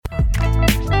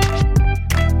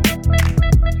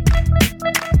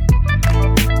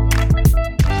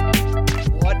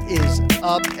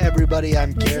everybody.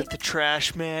 I'm Garrett the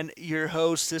Trash Man, your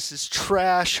host. This is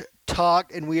Trash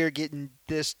Talk, and we are getting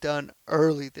this done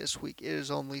early this week. It is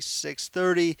only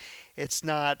 6:30. It's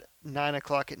not 9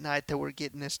 o'clock at night that we're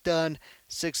getting this done.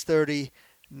 6:30,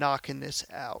 knocking this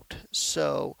out.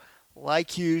 So,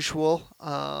 like usual,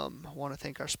 I want to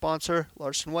thank our sponsor,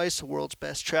 Larson Waste, the world's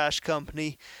best trash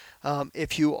company.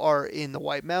 If you are in the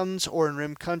White Mountains or in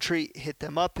Rim Country, hit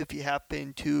them up. If you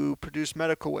happen to produce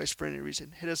medical waste for any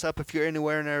reason, hit us up if you're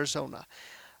anywhere in Arizona.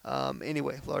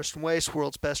 Anyway, Larson Waste,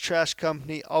 world's best trash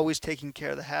company, always taking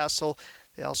care of the hassle.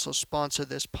 They also sponsor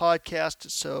this podcast,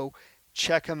 so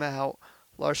check them out.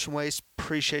 Larson Waste,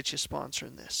 appreciate you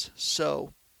sponsoring this.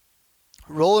 So,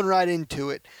 rolling right into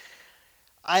it,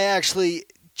 I actually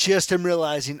just am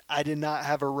realizing I did not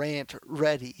have a rant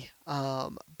ready,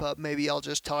 but maybe I'll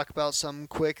just talk about something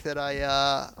quick that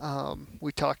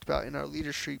we talked about in our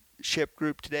leadership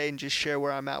group today and just share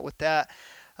where I'm at with that,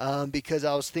 because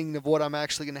I was thinking of what I'm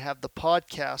actually going to have the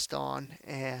podcast on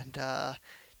and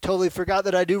totally forgot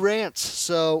that I do rants.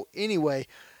 So anyway,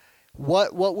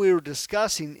 what we were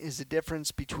discussing is the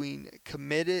difference between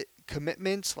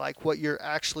commitments, like what you're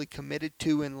actually committed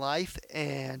to in life,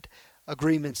 and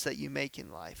agreements that you make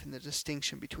in life, and the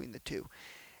distinction between the two.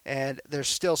 And there's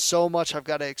still so much I've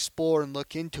got to explore and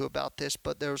look into about this,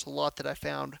 but there's a lot that I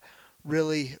found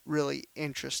really, really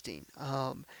interesting,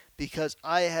 because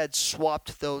I had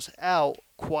swapped those out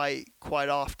quite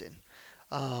often.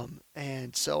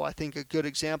 And so I think a good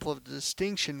example of the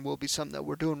distinction will be something that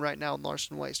we're doing right now in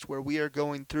Larson Waste, where we are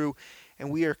going through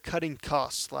and we are cutting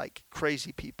costs like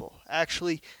crazy people.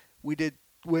 Actually,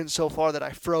 went so far that I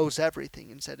froze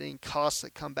everything and said any costs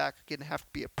that come back are going to have to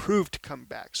be approved to come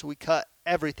back. So we cut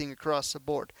everything across the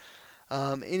board.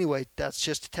 Anyway, that's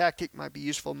just a tactic. Might be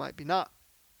useful, might be not.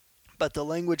 But the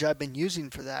language I've been using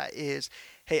for that is,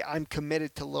 hey, I'm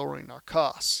committed to lowering our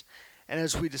costs. And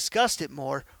as we discussed it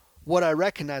more, what I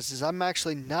recognize is I'm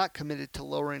actually not committed to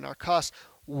lowering our costs.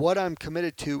 What I'm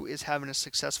committed to is having a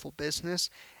successful business,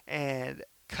 and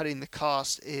cutting the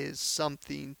cost is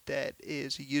something that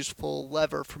is a useful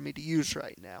lever for me to use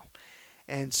right now.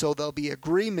 And so there'll be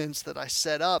agreements that I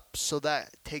set up so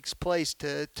that takes place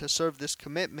to serve this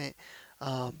commitment,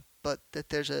 but that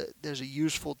there's a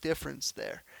useful difference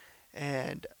there.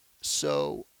 And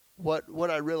so what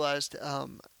I realized,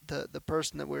 the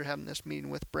person that we were having this meeting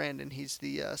with, Brandon, he's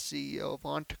the CEO of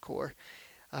Onticor,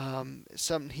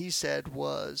 something he said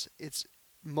was,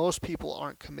 most people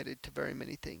aren't committed to very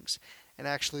many things. And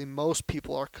actually, most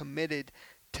people are committed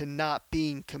to not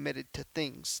being committed to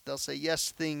things. They'll say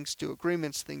yes things, do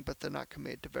agreements thing, but they're not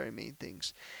committed to very many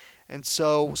things. And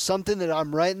so something that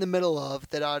I'm right in the middle of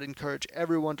that I'd encourage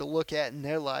everyone to look at in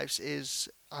their lives is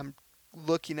I'm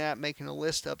looking at making a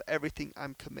list of everything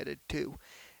I'm committed to.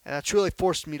 And that's really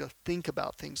forced me to think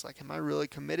about things like, am I really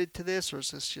committed to this, or is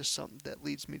this just something that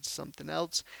leads me to something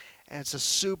else? And it's a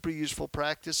super useful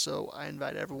practice, so I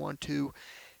invite everyone to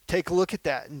take a look at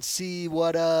that and see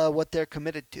what they're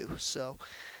committed to. So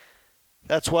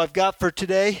that's what I've got for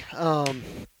today on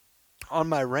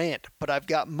my rant. But I've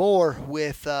got more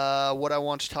with what I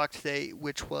want to talk today,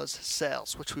 which was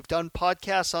sales, which we've done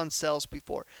podcasts on sales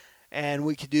before. And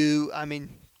we could do,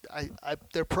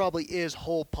 there probably is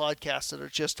whole podcasts that are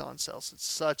just on sales. It's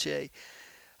such a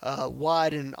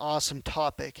wide and awesome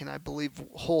topic, and I believe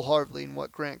wholeheartedly in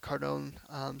what Grant Cardone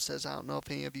says. I don't know if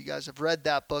any of you guys have read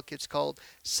that book. It's called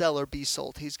Sell or Be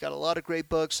Sold. He's got a lot of great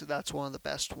books, so that's one of the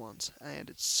best ones, and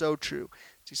it's so true.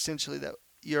 It's essentially that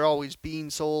you're always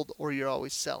being sold or you're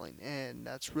always selling, and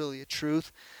that's really a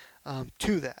truth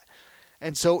to that.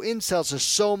 And so in sales, there's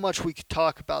so much we could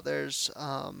talk about. There's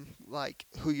like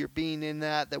who you're being in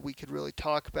that we could really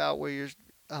talk about, where you're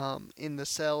in the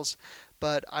sales.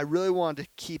 But I really wanted to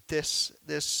keep this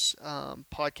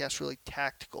podcast really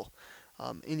tactical.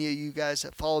 Any of you guys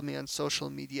that follow me on social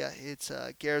media, it's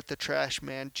Garrett the Trash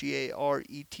Man, Garett,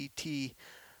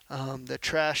 the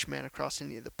Trash Man, across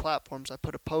any of the platforms. I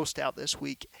put a post out this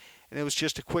week, and it was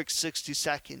just a quick 60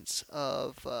 seconds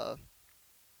of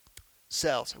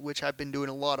sales, which I've been doing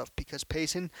a lot of, because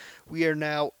Payson, we are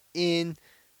now in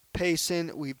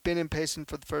Payson. We've been in Payson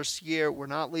for the first year. We're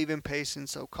not leaving Payson,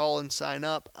 so call and sign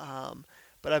up.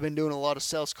 But I've been doing a lot of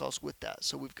sales calls with that.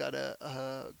 So we've got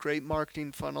a great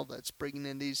marketing funnel that's bringing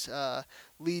in these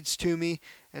leads to me.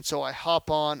 And so I hop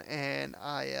on and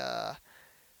I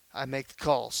make the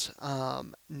calls.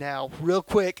 Now, real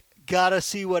quick, gotta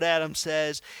see what Adam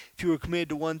says. If you were committed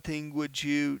to one thing, would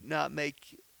you not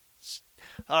make...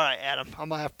 All right, Adam, I'm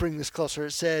going to have to bring this closer.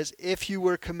 It says, if you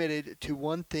were committed to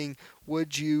one thing,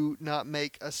 would you not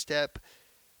make a step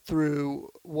through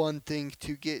one thing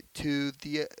to get to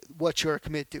the what you're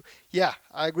committed to. Yeah,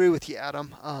 I agree with you,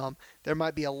 Adam. There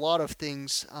might be a lot of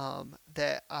things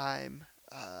that I'm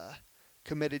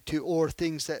committed to, or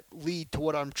things that lead to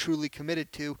what I'm truly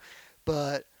committed to.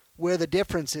 But where the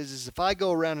difference is if I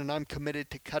go around and I'm committed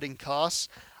to cutting costs,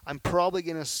 I'm probably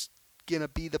gonna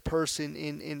be the person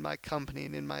in my company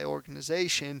and in my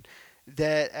organization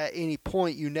that at any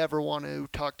point you never want to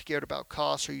talk to Garrett about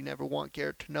costs, or you never want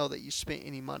Garrett to know that you spent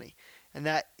any money. And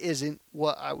that isn't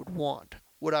what I would want.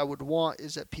 What I would want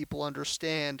is that people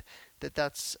understand that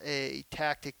that's a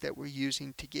tactic that we're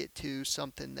using to get to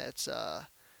something that's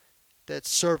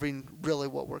serving really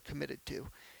what we're committed to.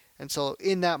 And so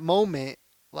in that moment,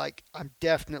 like, I'm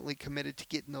definitely committed to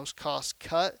getting those costs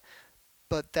cut,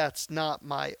 but that's not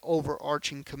my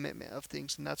overarching commitment of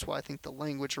things, and that's why I think the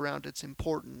language around it's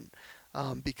important,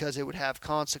 because it would have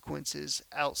consequences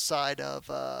outside of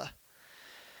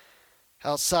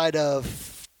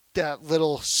that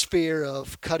little sphere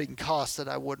of cutting costs that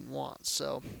I wouldn't want.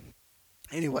 So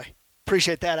anyway,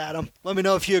 appreciate that, Adam. Let me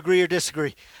know if you agree or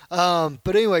disagree.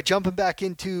 But anyway, jumping back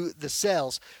into the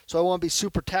sales. So I want to be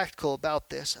super tactical about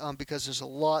this, because there's a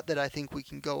lot that I think we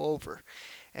can go over.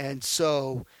 And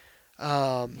so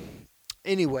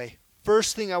anyway,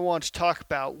 first thing I want to talk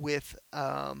about with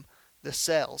the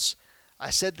sales. I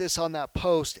said this on that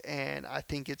post, and I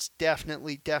think it's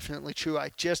definitely true. I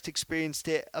just experienced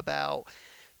it about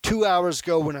 2 hours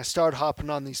ago when I started hopping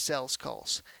on these sales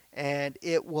calls. And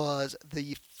it was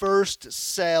the first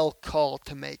sale call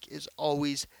to make is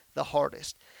always the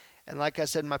hardest. And like I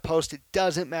said in my post, it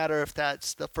doesn't matter if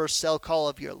that's the first sale call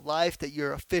of your life, that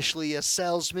you're officially a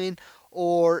salesman,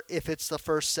 or if it's the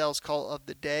first sales call of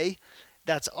the day.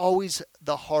 That's always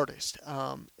the hardest.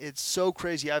 It's so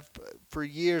crazy. For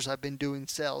years I've been doing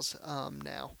sales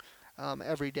now,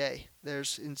 every day.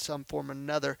 There's in some form or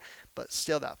another, but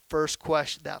still that first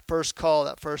question, that first call,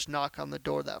 that first knock on the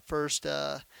door, that first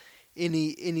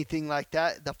anything like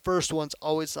that, the first one's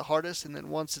always the hardest. And then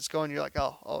once it's going, you're like,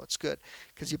 oh, it's good,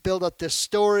 because you build up this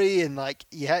story, and like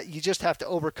you just have to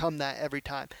overcome that every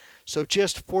time. So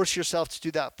just force yourself to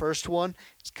do that first one.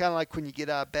 It's kind of like when you get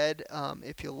out of bed.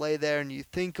 If you lay there and you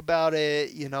think about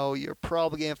it, you're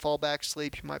probably going to fall back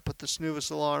asleep. You might put the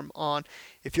snooze alarm on.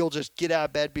 If you'll just get out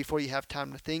of bed before you have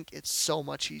time to think, it's so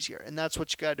much easier. And that's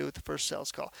what you got to do with the first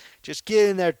sales call. Just get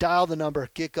in there, dial the number,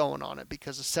 get going on it,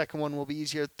 because the second one will be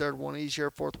easier, third one easier,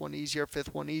 fourth one easier,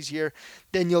 fifth one easier.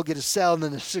 Then you'll get a sale, and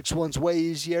then the sixth one's way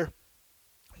easier.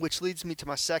 Which leads me to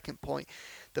my second point.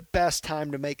 The best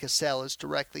time to make a sale is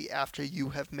directly after you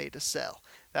have made a sale.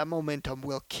 That momentum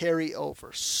will carry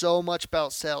over. So much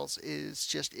about sales is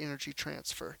just energy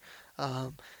transfer.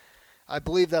 I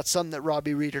believe that's something that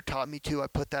Robbie Reeder taught me too. I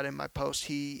put that in my post.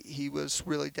 He was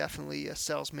really definitely a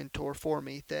sales mentor for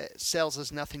me. That sales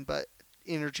is nothing but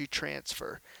energy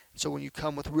transfer. So when you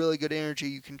come with really good energy,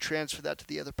 you can transfer that to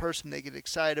the other person. They get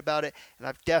excited about it, and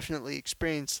I've definitely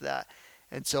experienced that.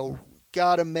 And so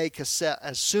gotta make a sale.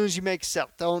 As soon as you make a sale,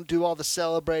 don't do all the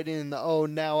celebrating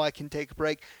and now I can take a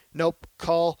break. Nope.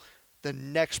 Call the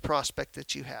next prospect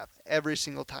that you have every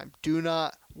single time. Do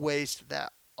not waste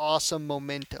that awesome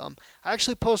momentum. I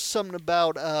actually posted something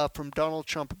about from Donald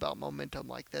Trump about momentum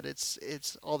like that.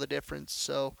 It's all the difference.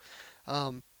 So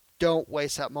don't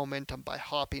waste that momentum by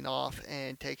hopping off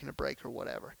and taking a break or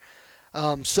whatever.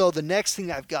 So the next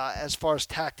thing I've got as far as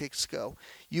tactics go,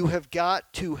 you have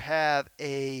got to have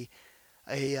a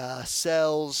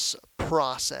sales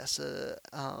process. The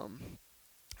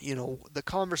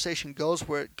conversation goes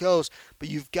where it goes, but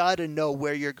you've got to know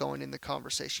where you're going in the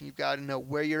conversation. You've got to know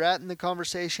where you're at in the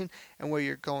conversation and where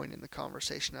you're going in the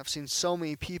conversation. I've seen so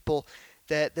many people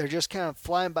that they're just kind of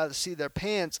flying by the seat of their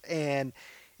pants, and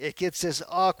it gets this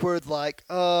awkward, like,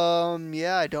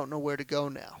 I don't know where to go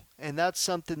now. And that's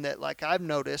something that, like, I've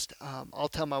noticed. I'll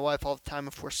tell my wife all the time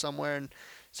if we're somewhere and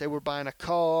say we're buying a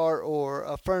car or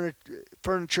a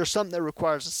furniture, something that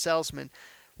requires a salesman.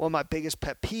 One of my biggest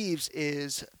pet peeves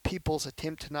is people's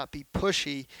attempt to not be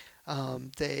pushy.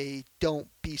 They don't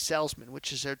be salesmen,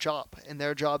 which is their job. And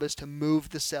their job is to move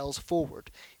the sales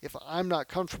forward. If I'm not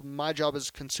comfortable, my job as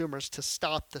a consumer is to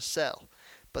stop the sale.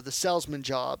 But the salesman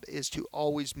job is to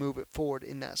always move it forward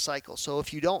in that cycle. So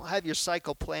if you don't have your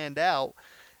cycle planned out,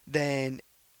 then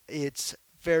it's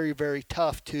very, very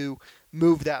tough to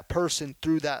move that person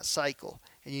through that cycle.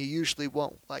 And you usually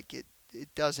won't. Like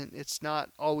it's not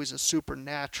always a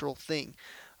supernatural thing.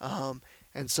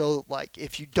 And so, like,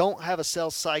 if you don't have a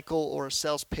sales cycle or a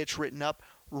sales pitch written up,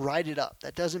 write it up.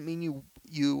 That doesn't mean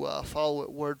you follow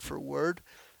it word for word,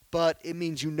 but it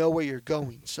means you know where you're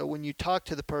going. So when you talk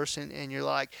to the person and you're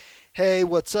like, hey,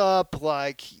 what's up?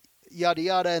 Like, yada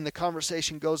yada, and the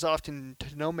conversation goes off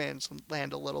into no man's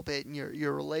land a little bit, and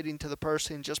you're relating to the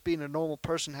person, just being a normal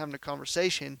person having a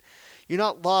conversation. You're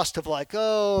not lost of like,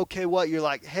 oh, okay, what? You're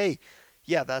like, hey,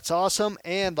 yeah, that's awesome,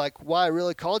 and like why I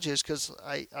really called you is because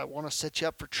I want to set you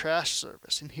up for trash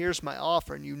service, and here's my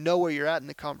offer, and you know where you're at in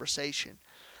the conversation,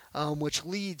 which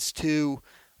leads to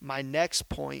my next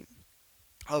point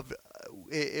of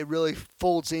it really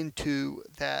folds into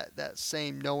that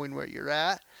same knowing where you're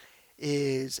at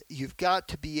is you've got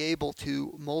to be able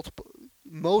to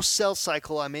most sales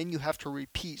cycle I'm in, you have to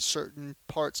repeat certain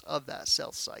parts of that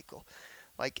sales cycle.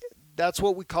 Like that's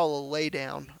what we call a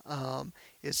laydown.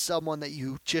 Is someone that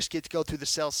you just get to go through the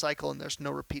sales cycle and there's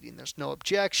no repeating, there's no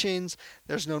objections,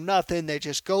 there's no nothing. They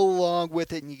just go along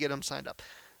with it and you get them signed up.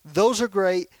 Those are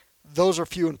great. Those are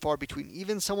few and far between.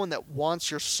 Even someone that wants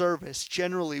your service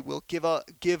generally will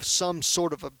give some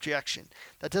sort of objection.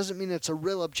 That doesn't mean it's a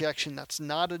real objection. That's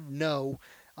not a no.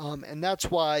 And that's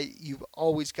why you've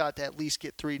always got to at least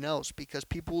get 3 no's, because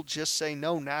people just say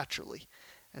no naturally.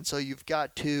 And so you've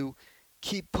got to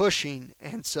keep pushing.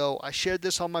 And so I shared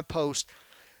this on my post.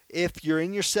 If you're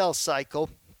in your sales cycle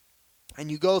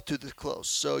and you go through the close,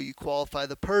 so you qualify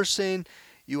the person,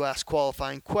 you ask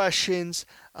qualifying questions,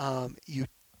 you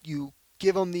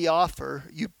give them the offer,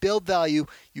 you build value,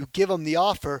 you give them the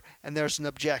offer, and there's an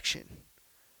objection.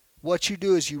 What you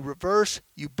do is you reverse,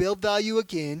 you build value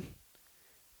again,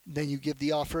 then you give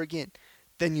the offer again.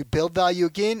 Then you build value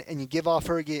again, and you give the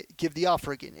offer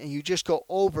again. And you just go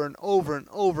over and over and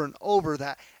over and over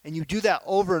that. And you do that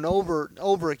over and over and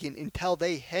over again until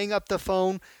they hang up the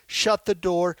phone, shut the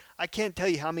door. I can't tell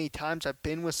you how many times I've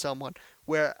been with someone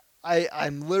where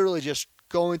I'm literally just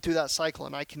going through that cycle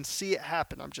and I can see it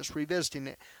happen. I'm just revisiting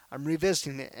it.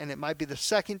 And it might be the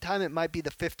second time, it might be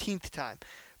the 15th time.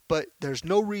 But there's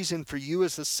no reason for you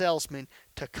as the salesman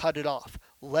to cut it off.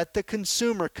 Let the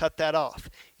consumer cut that off.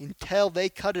 Until they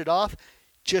cut it off,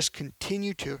 just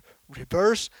continue to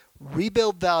reverse,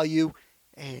 rebuild value,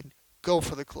 and go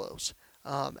for the close.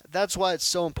 That's why it's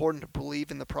so important to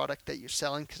believe in the product that you're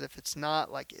selling, because if it's not,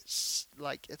 it's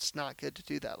not good to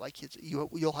do that.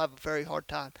 You'll have a very hard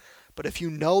time. But if you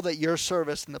know that your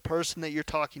service and the person that you're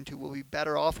talking to will be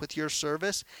better off with your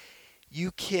service,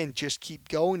 you can just keep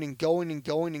going and going and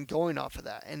going and going off of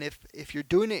that. And if you're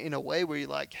doing it in a way where you're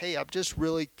like, hey, I'm just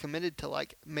really committed to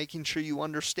like making sure you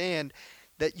understand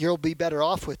that you'll be better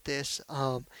off with this,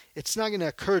 it's not going to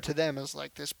occur to them as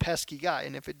like this pesky guy.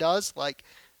 And if it does, like,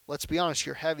 let's be honest,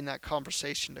 you're having that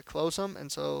conversation to close them. And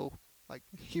so like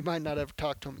you might not ever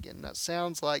talk to them again. That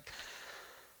sounds like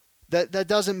that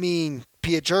doesn't mean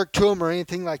be a jerk to them or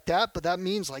anything like that, but that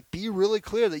means like be really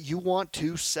clear that you want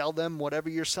to sell them whatever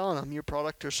you're selling them, your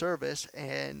product or service,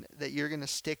 and that you're going to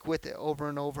stick with it over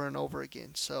and over and over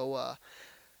again. So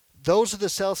those are the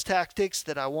sales tactics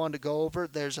that I wanted to go over.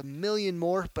 There's a million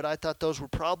more, but I thought those were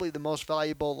probably the most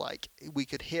valuable, like we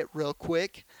could hit real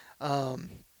quick.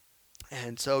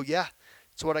 And so, yeah,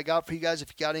 that's what I got for you guys. If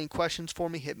you got any questions for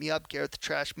me, hit me up, Garrett the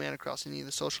Trash Man, across any of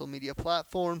the social media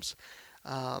platforms.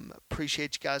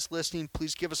 Appreciate you guys listening.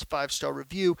 Please give us a 5-star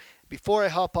review. Before I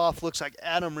hop off, looks like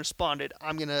Adam responded.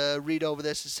 I'm going to read over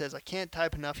this. It says, I can't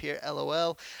type enough here,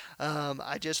 LOL.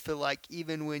 I just feel like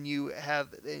even when you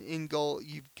have an end goal,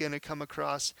 you're going to come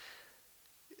across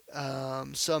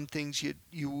some things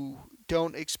you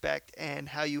don't expect, and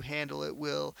how you handle it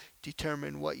will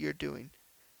determine what you're doing.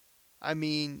 I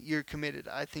mean, you're committed.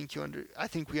 I think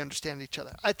we understand each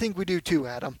other. I think we do too,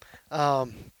 Adam.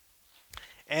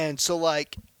 And so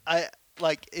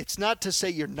it's not to say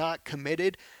you're not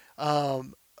committed,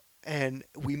 and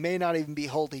we may not even be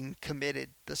holding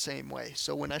committed the same way.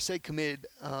 So when I say committed,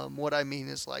 what I mean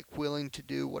is like willing to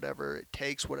do whatever it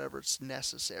takes, whatever's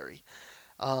necessary.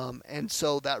 And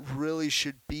so that really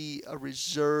should be a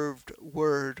reserved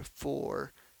word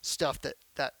for stuff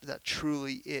that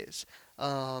truly is.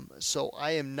 So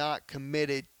I am not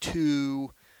committed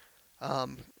to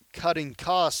cutting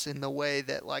costs in the way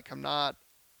that like I'm not.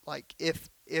 Like if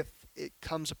it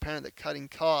comes apparent that cutting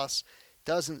costs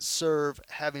doesn't serve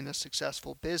having a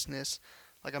successful business,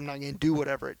 like I'm not going to do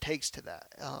whatever it takes to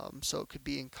that. So it could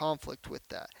be in conflict with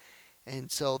that.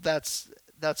 And so that's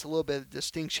a little bit of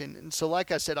distinction. And so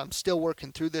like I said, I'm still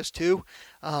working through this too.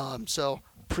 So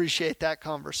appreciate that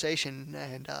conversation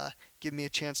and give me a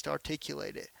chance to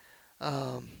articulate it.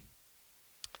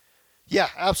 Yeah,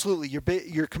 absolutely.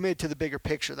 You're committed to the bigger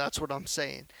picture. That's what I'm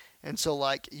saying. And so,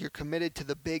 like, you're committed to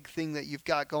the big thing that you've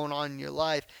got going on in your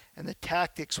life, and the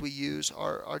tactics we use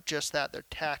are just that. They're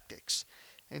tactics.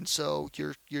 And so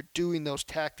you're doing those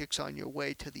tactics on your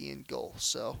way to the end goal.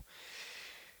 So,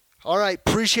 all right,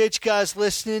 appreciate you guys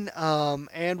listening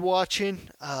and watching.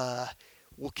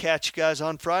 We'll catch you guys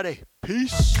on Friday.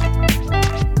 Peace.